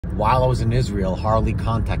while I was in Israel, Harley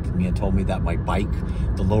contacted me and told me that my bike,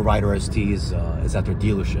 the Lowrider ST, is at their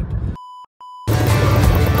dealership.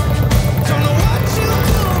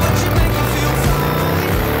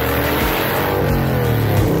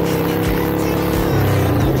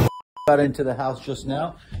 Got into the house just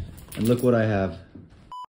now, and look what I have.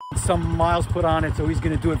 Some miles put on it, so he's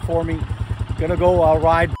gonna do it for me. Gonna go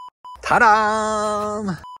ride.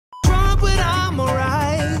 Ta-da! But I'm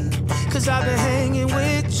alright, 'cause I've been hanging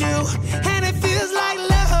with you, and it feels like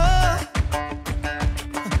love.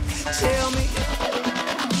 Tell me.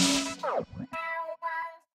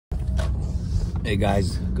 Hey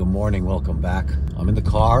guys, good morning, welcome back. I'm in the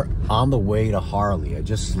car on the way to Harley. I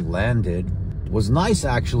just landed. It was nice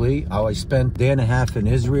actually. I spent a day and a half in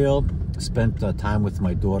Israel, spent time with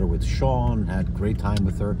my daughter, with Sean, had a great time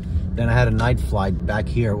with her. Then I had a night flight back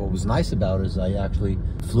here. What was nice about it is I actually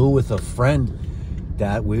flew with a friend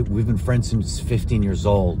that we've been friends since 15 years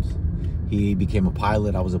old. He became a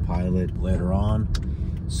pilot, I was a pilot later on.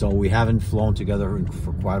 So we haven't flown together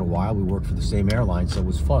for quite a while. We worked for the same airline, so it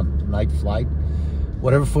was fun. Night flight.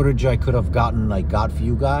 Whatever footage I could have gotten, I got for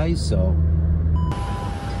you guys, so.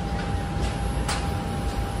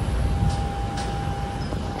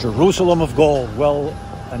 Jerusalem of gold. Well,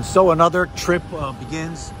 and so another trip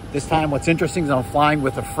begins. This time what's interesting is I'm flying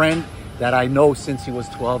with a friend that I know since he was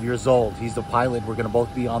 12 years old. He's the pilot. We're gonna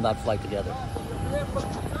both be on that flight together.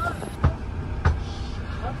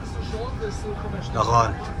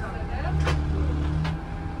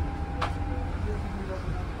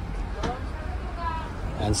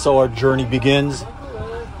 And so our journey begins.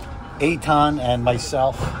 Eitan and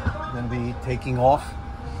myself are gonna be taking off.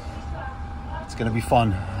 It's gonna be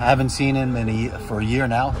fun. I haven't seen him for a year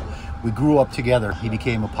now. We grew up together. He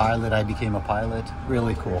became a pilot, I became a pilot.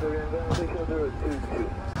 Really cool.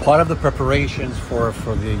 Part of the preparations for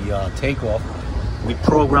the takeoff, we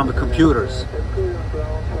programmed the computers.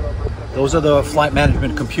 Those are the flight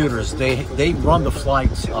management computers. They run the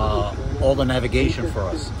flights, all the navigation for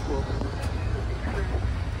us.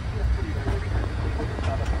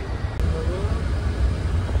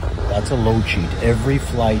 That's a load sheet. Every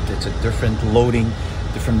flight, it's a different loading,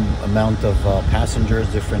 different amount of passengers,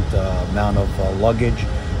 different amount of luggage,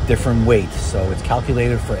 different weight. So it's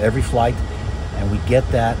calculated for every flight, and we get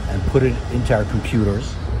that and put it into our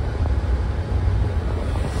computers.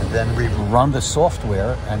 And then we run the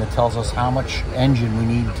software, and it tells us how much engine we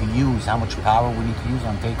need to use, how much power we need to use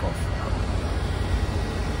on takeoff.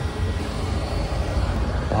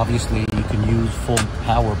 Obviously, you can use full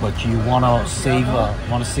power, but you want to save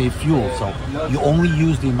fuel, so you only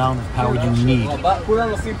use the amount of power you need.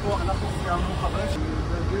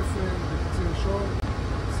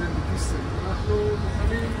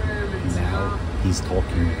 Now he's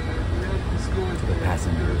talking to the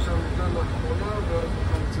passengers.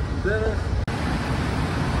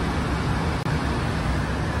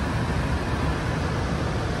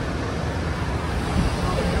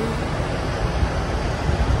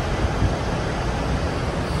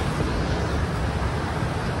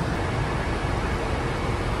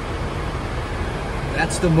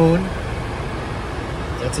 That's the moon.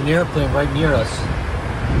 That's an airplane right near us.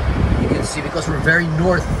 You can see, because we're very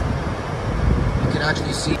north, you can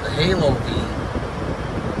actually see the halo, the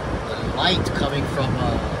light coming from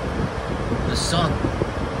the sun.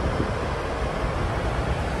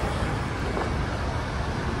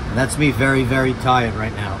 And that's me very, very tired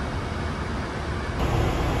right now.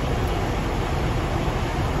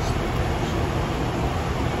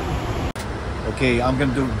 Okay, I'm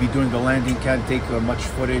gonna be doing the landing. Can't take much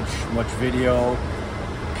footage, much video.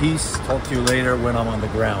 Peace. Talk to you later when I'm on the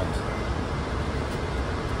ground.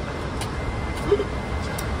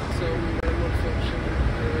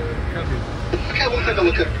 Okay, we'll take a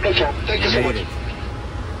look at it. No problem. Thank you so much.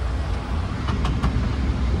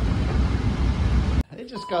 I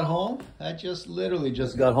just got home. I just literally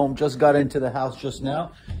just got home. Just got into the house just now.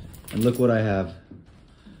 And look what I have.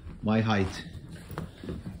 My height.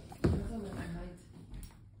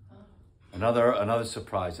 Another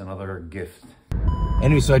surprise, another gift.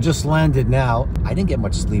 Anyway, so I just landed now. I didn't get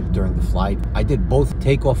much sleep during the flight. I did both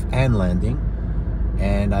takeoff and landing.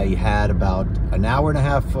 And I had about an hour and a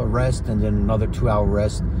half rest and then another 2-hour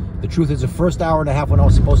rest. The truth is, the first hour and a half when I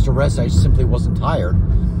was supposed to rest, I simply wasn't tired.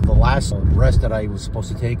 The last rest that I was supposed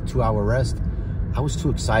to take, 2-hour rest, I was too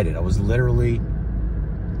excited. I was literally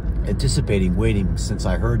anticipating, waiting, since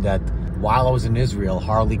I heard that while I was in Israel,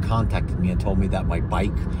 Harley contacted me and told me that my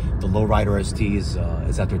bike, the Lowrider ST, is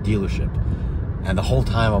at their dealership. And the whole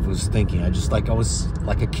time I was thinking, I was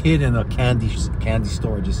like a kid in a candy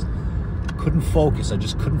store. I just couldn't focus. I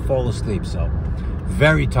just couldn't fall asleep. So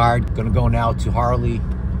very tired. Gonna go now to Harley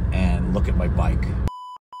and look at my bike.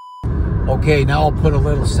 Okay, now I'll put a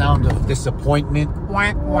little sound of disappointment.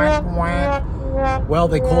 Whack, whack, whack. Well,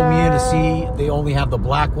 they called me in to see. They only have the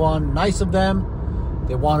black one. Nice of them.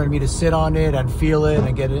 They wanted me to sit on it and feel it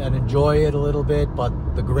and get it and enjoy it a little bit,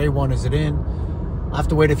 but the gray one isn't in. I have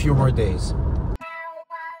to wait a few more days.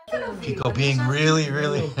 Pico being really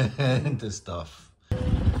into stuff.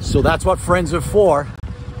 So that's what friends are for.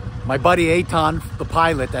 My buddy Eitan, the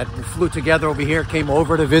pilot that we flew together over here, came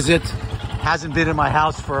over to visit. Hasn't been in my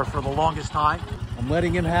house for the longest time. I'm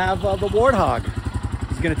letting him have the Warthog.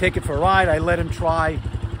 He's gonna take it for a ride. I let him try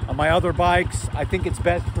on my other bikes. I think it's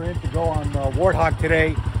best for him to go on the Warthog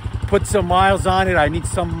today. Put some miles on it. I need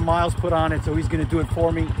some miles put on it, so he's gonna do it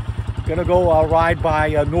for me. Gonna go ride by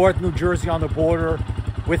North New Jersey on the border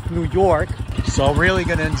with New York. So I'm really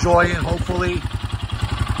gonna enjoy it, hopefully.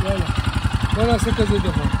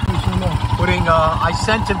 I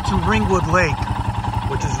sent him to Ringwood Lake,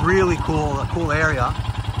 which is really cool, a cool area.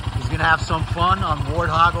 He's gonna have some fun on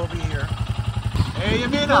Warthog over here. Hey,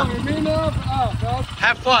 Yamina.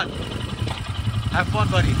 Have fun. Have fun,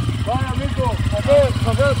 buddy. Bye, amigo.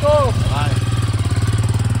 Bye.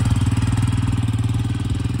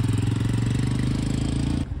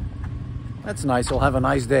 That's nice. He'll have a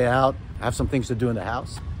nice day out. Have some things to do in the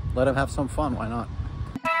house. Let him have some fun. Why not?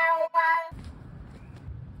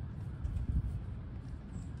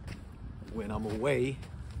 When I'm away,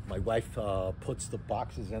 my wife puts the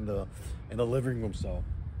boxes in the living room, so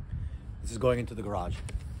this is going into the garage.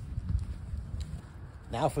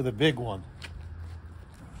 Now for the big one.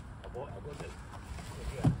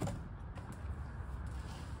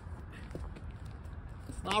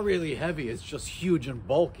 It's not really heavy, it's just huge and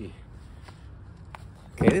bulky.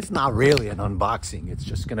 Okay, it's not really an unboxing. It's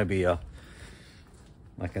just gonna be I'm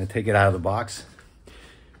not gonna take it out of the box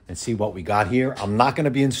and see what we got here. I'm not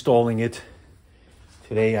gonna be installing it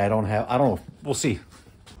today. I don't know, we'll see.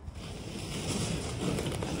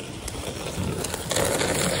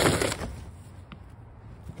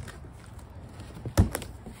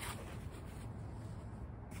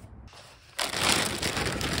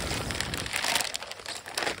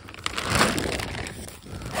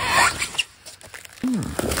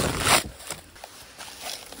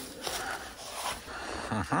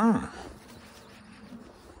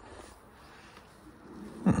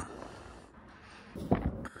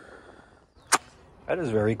 That is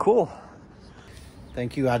very cool.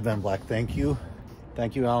 Thank you, Advanblack. Thank you.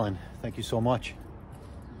 Thank you, Alan. Thank you so much.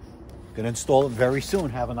 Gonna install it very soon.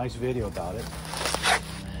 Have a nice video about it.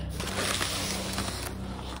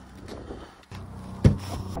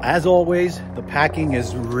 As always, the packing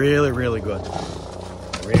is really good.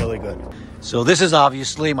 Really good. So this is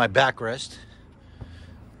obviously my backrest.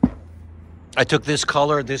 I took this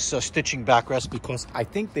color, this stitching backrest, because I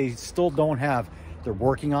think they still don't have, they're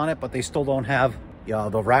working on it, but they still don't have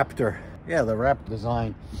the Raptor. Yeah, the Raptor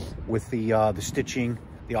design with the stitching,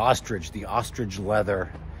 the ostrich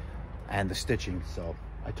leather and the stitching. So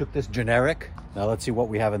I took this generic. Now let's see what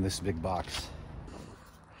we have in this big box.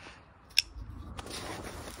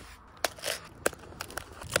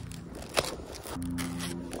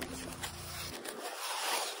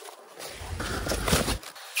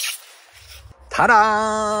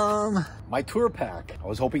 Ta-da! My tour pack. I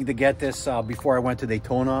was hoping to get this before I went to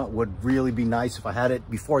Daytona. Would really be nice if I had it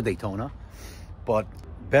before Daytona, but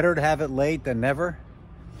better to have it late than never.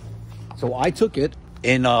 So I took it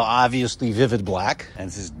in obviously vivid black, and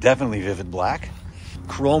this is definitely vivid black.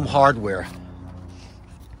 Chrome hardware.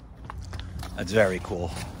 That's very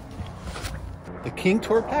cool. The King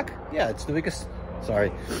tour pack? Yeah, it's the biggest,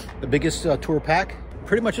 the biggest tour pack.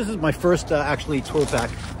 Pretty much this is my first actually tour pack.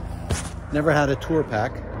 Never had a tour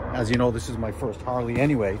pack. As you know, this is my first Harley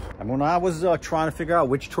anyway. And when I was trying to figure out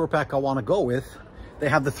which tour pack I want to go with, they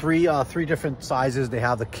have the three different sizes. They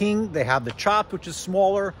have the King, they have the Chopped, which is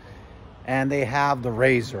smaller, and they have the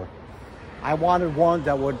Razor. I wanted one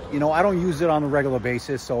that would, you know, I don't use it on a regular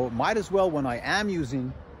basis, so might as well, when I am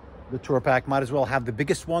using the tour pack, might as well have the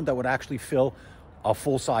biggest one that would actually fill a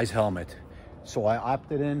full-size helmet. So I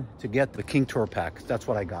opted in to get the King tour pack. That's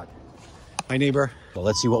what I got. Hi, neighbor. Well,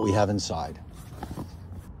 let's see what we have inside.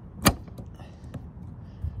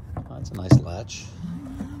 That's a nice latch.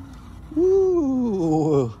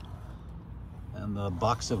 Ooh. And the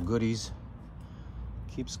box of goodies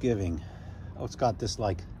keeps giving. Oh, it's got this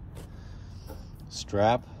like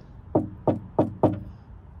strap.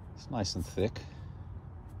 It's nice and thick.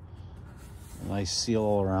 A nice seal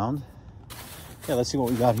all around. Okay, let's see what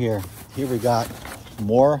we got here. Here we got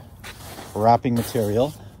more wrapping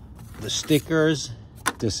material. The stickers.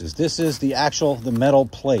 This is the metal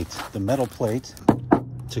plate. The metal plate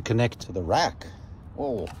to connect to the rack.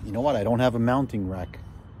 Oh, you know what? I don't have a mounting rack.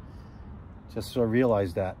 Just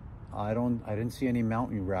realized that. I didn't see any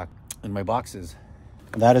mounting rack in my boxes.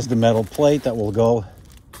 And that is the metal plate that will go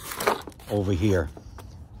over here.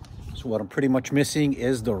 So what I'm pretty much missing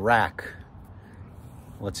is the rack.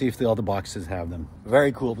 Let's see if the other boxes have them.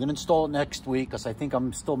 Very cool. I'm gonna install it next week because I think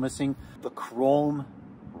I'm still missing the chrome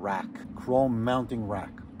rack, chrome mounting rack.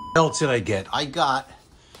 What else did I get? I got,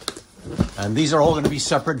 and these are all gonna be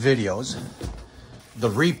separate videos, the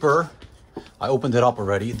Reaper. I opened it up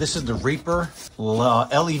already. This is the Reaper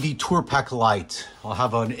LED Tour Pack Light. I'll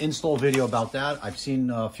have an install video about that. I've seen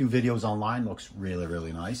a few videos online. Looks really,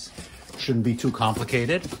 really nice. Shouldn't be too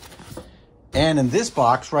complicated. And in this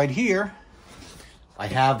box right here, I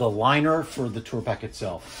have the liner for the Tour Pack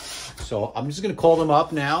itself. So I'm just gonna call them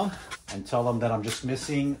up now and tell them that I'm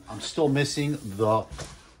still missing the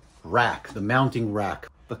rack, the mounting rack,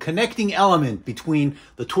 the connecting element between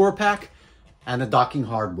the Tour Pack and the docking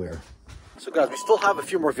hardware. So guys, we still have a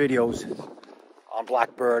few more videos on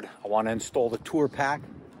Blackbird. I want to install the Tour Pack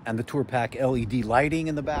and the Tour Pack LED lighting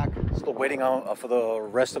in the back. Still waiting on for the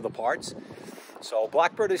rest of the parts. So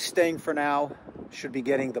Blackbird is staying for now. Should be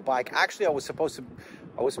getting the bike. Actually, I was supposed to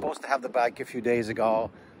have the bike a few days ago,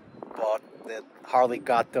 but Harley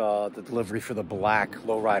got the delivery for the black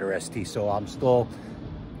Lowrider ST. So I'm still,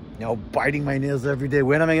 you know, biting my nails every day.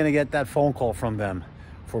 When am I going to get that phone call from them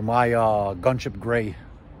for my Gunship Gray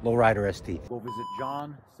Lowrider ST? We'll visit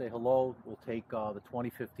John, say hello. We'll take the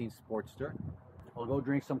 2015 Sportster. I'll go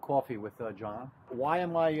drink some coffee with John. Why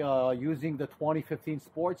am I using the 2015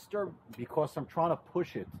 Sportster? Because I'm trying to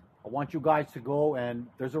push it. I want you guys to go, and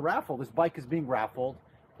there's a raffle. This bike is being raffled.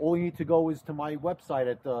 All you need to go is to my website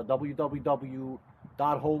at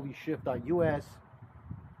www.holyshift.us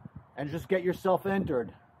and just get yourself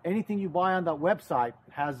entered. Anything you buy on that website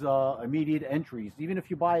has immediate entries. Even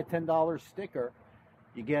if you buy a $10 sticker,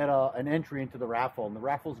 you get an entry into the raffle, and the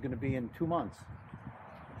raffle is going to be in 2 months.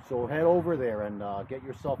 So head over there and get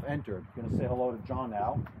yourself entered. I'm going to say hello to John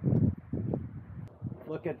now.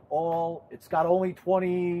 Look at it's got only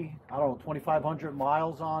 2,500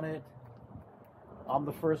 miles on it. I'm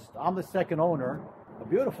the second owner. A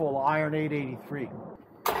beautiful Iron 883.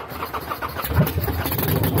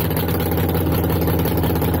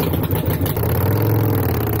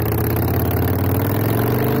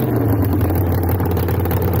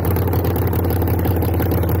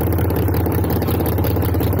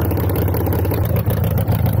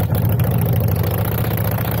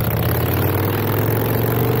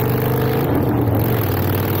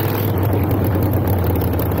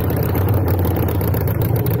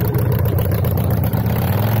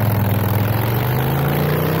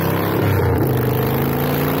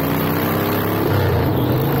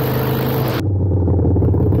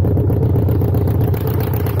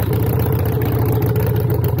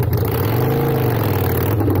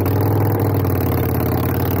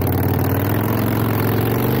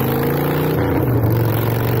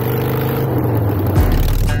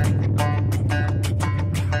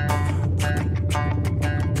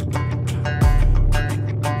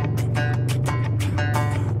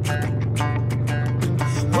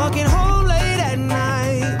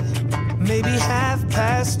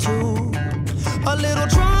 A little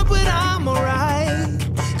drunk, but I'm alright,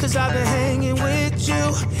 'cause I've been hanging with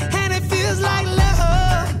you, and it feels like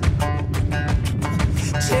love.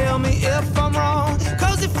 Tell me if I'm wrong,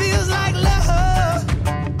 'cause it feels like love.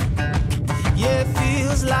 Yeah, it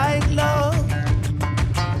feels like love.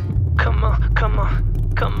 Come on, come on,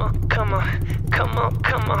 come on, come on, come on,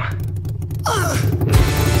 come on.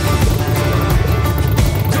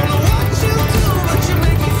 Don't know what you do, but you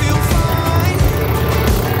make me feel fine.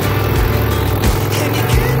 And you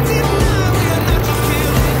can't deny we are not just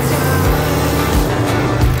feeling time.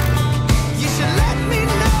 You should let me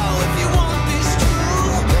know if you want this true.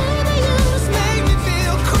 Baby, you just make me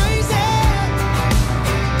feel crazy.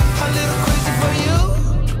 A little crazy for you.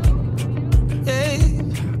 Yeah.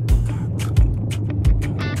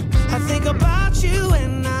 I think about you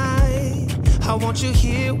and I want you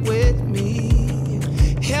here with me.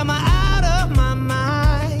 Am I out of my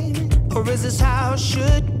mind, or is this how it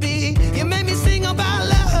should be? You made me sing about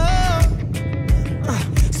love,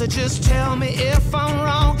 so just tell me if I'm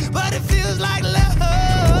wrong, but it feels like love.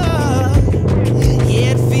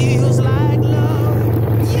 Yeah, it feels like love.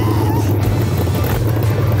 Yeah.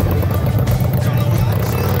 Don't know what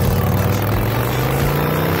you do, but you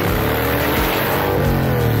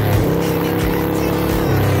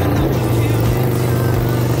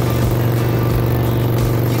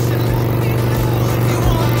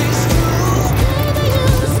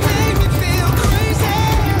make me feel crazy.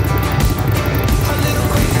 A little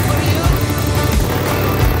crazy for you.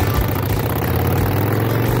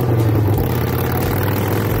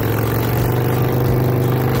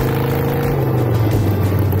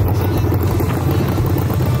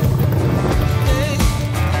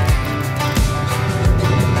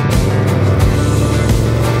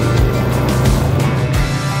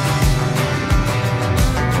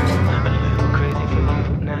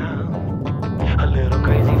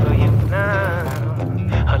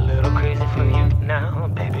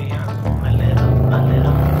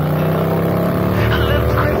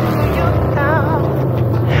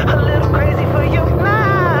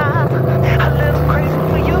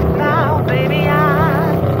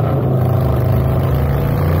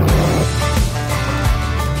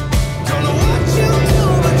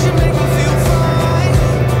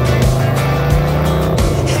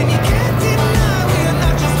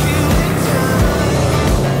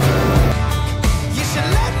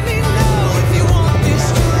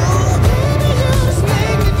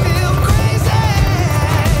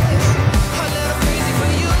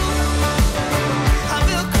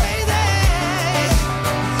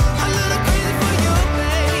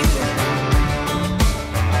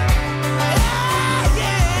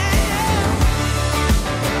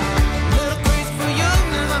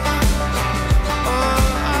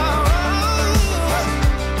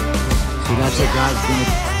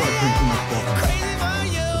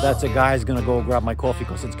 That's it, guys. Gonna go grab my coffee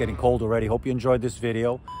because it's getting cold already. Hope you enjoyed this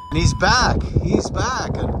video. And he's back. He's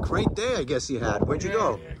back. A great day, I guess you had. Where'd you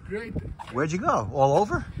go? Yeah, great. Where'd you go? All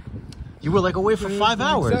over? You were like away for 5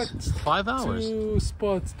 hours. 5 hours. 2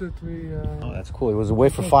 spots that we... Oh, that's cool. He was away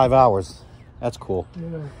for 5 hours. That's cool.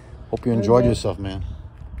 Yeah. Hope you enjoyed yourself, man.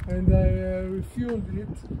 And I refueled it.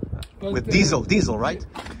 But, With diesel, right?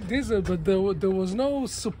 Diesel, but there was no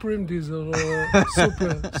Supreme diesel or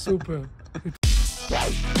super.